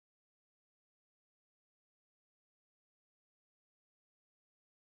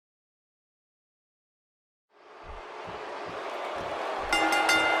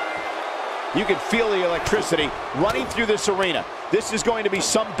You can feel the electricity running through this arena. This is going to be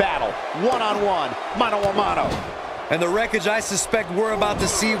some battle, one-on-one, mano-a-mano. And the wreckage I suspect we're about to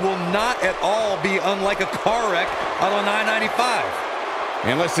see will not at all be unlike a car wreck on the 995.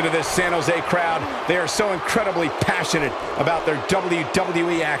 And listen to this San Jose crowd. They are so incredibly passionate about their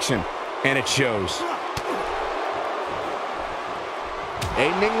WWE action, and it shows.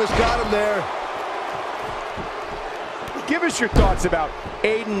 Aiden English got him there. Give us your thoughts about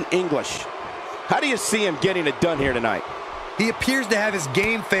Aiden English. How do you see him getting it done here tonight? He appears to have his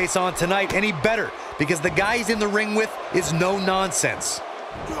game face on tonight, and he better, because the guy he's in the ring with is no nonsense.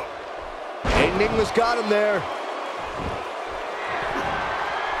 Aiden English got him there.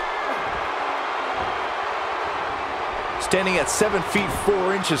 Standing at 7 feet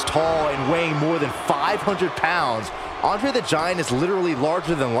 4 inches tall and weighing more than 500 pounds, Andre the Giant is literally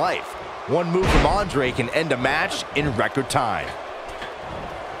larger than life. One move from Andre can end a match in record time.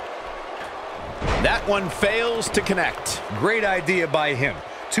 That one fails to connect. Great idea by him.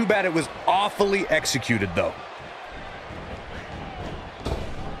 Too bad it was awfully executed, though.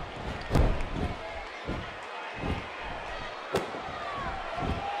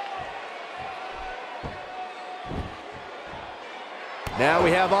 Now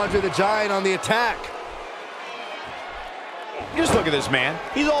we have Andre the Giant on the attack. Just look at this man.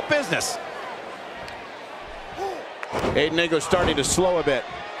 He's all business. Aiden English starting to slow a bit.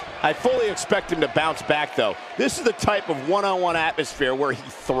 I fully expect him to bounce back, though. This is the type of one-on-one atmosphere where he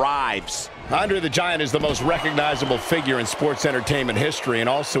thrives. Andre the Giant is the most recognizable figure in sports entertainment history, and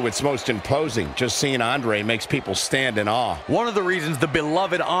also it's most imposing. Just seeing Andre makes people stand in awe. One of the reasons the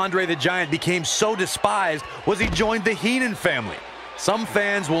beloved Andre the Giant became so despised was he joined the Heenan family. Some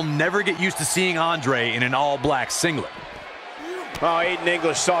fans will never get used to seeing Andre in an all-black singlet. Oh, Aiden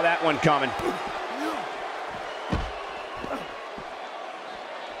English saw that one coming.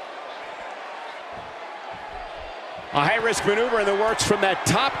 A high-risk maneuver in the works from that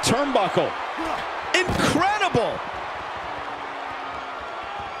top turnbuckle. Incredible!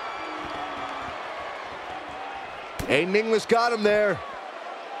 Aiden English got him there.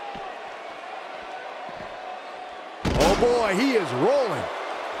 Oh boy, he is rolling.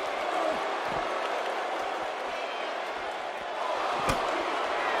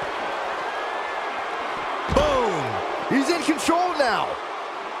 Boom! He's in control now.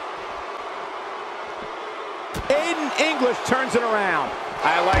 Aiden English turns it around.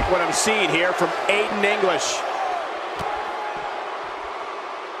 I like what I'm seeing here from Aiden English.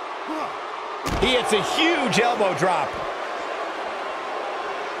 He hits a huge elbow drop.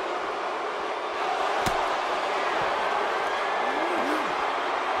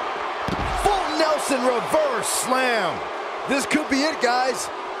 Full Nelson reverse slam. This could be it, guys.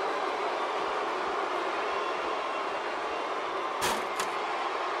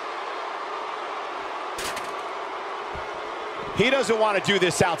 He doesn't want to do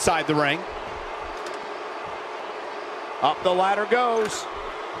this outside the ring. Up the ladder goes.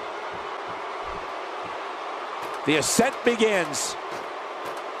 The ascent begins.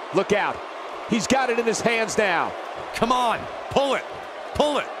 Look out. He's got it in his hands now. Come on, pull it,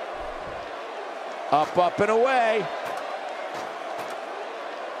 pull it. Up, up, and away.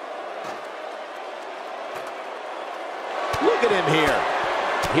 Look at him here.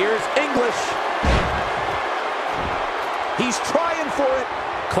 Here's English. He's trying for it.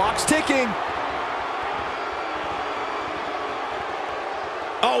 Clock's ticking.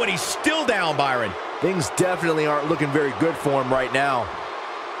 Oh, and he's still down, Byron. Things definitely aren't looking very good for him right now.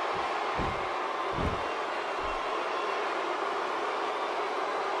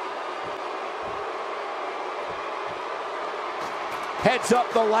 Heads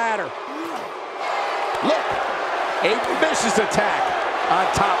up the ladder. Look, a vicious attack on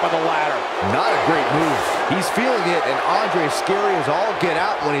top of the ladder. Not a great move. He's feeling it, and Andre's scary as all get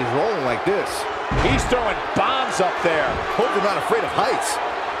out when he's rolling like this. He's throwing bombs up there. Hope they're not afraid of heights.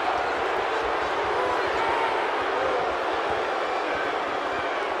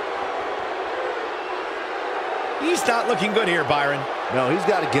 He's not looking good here, Byron. No, he's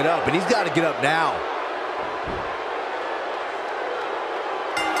got to get up, and he's got to get up now.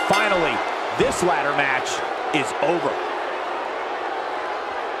 Finally, this ladder match is over.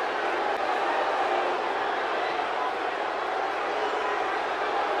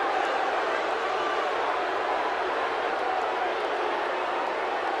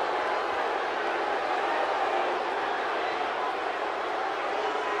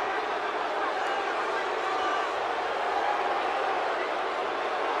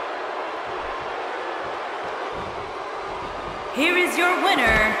 Here is your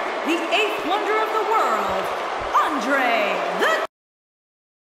winner, the 8th wonder of the world, Andre the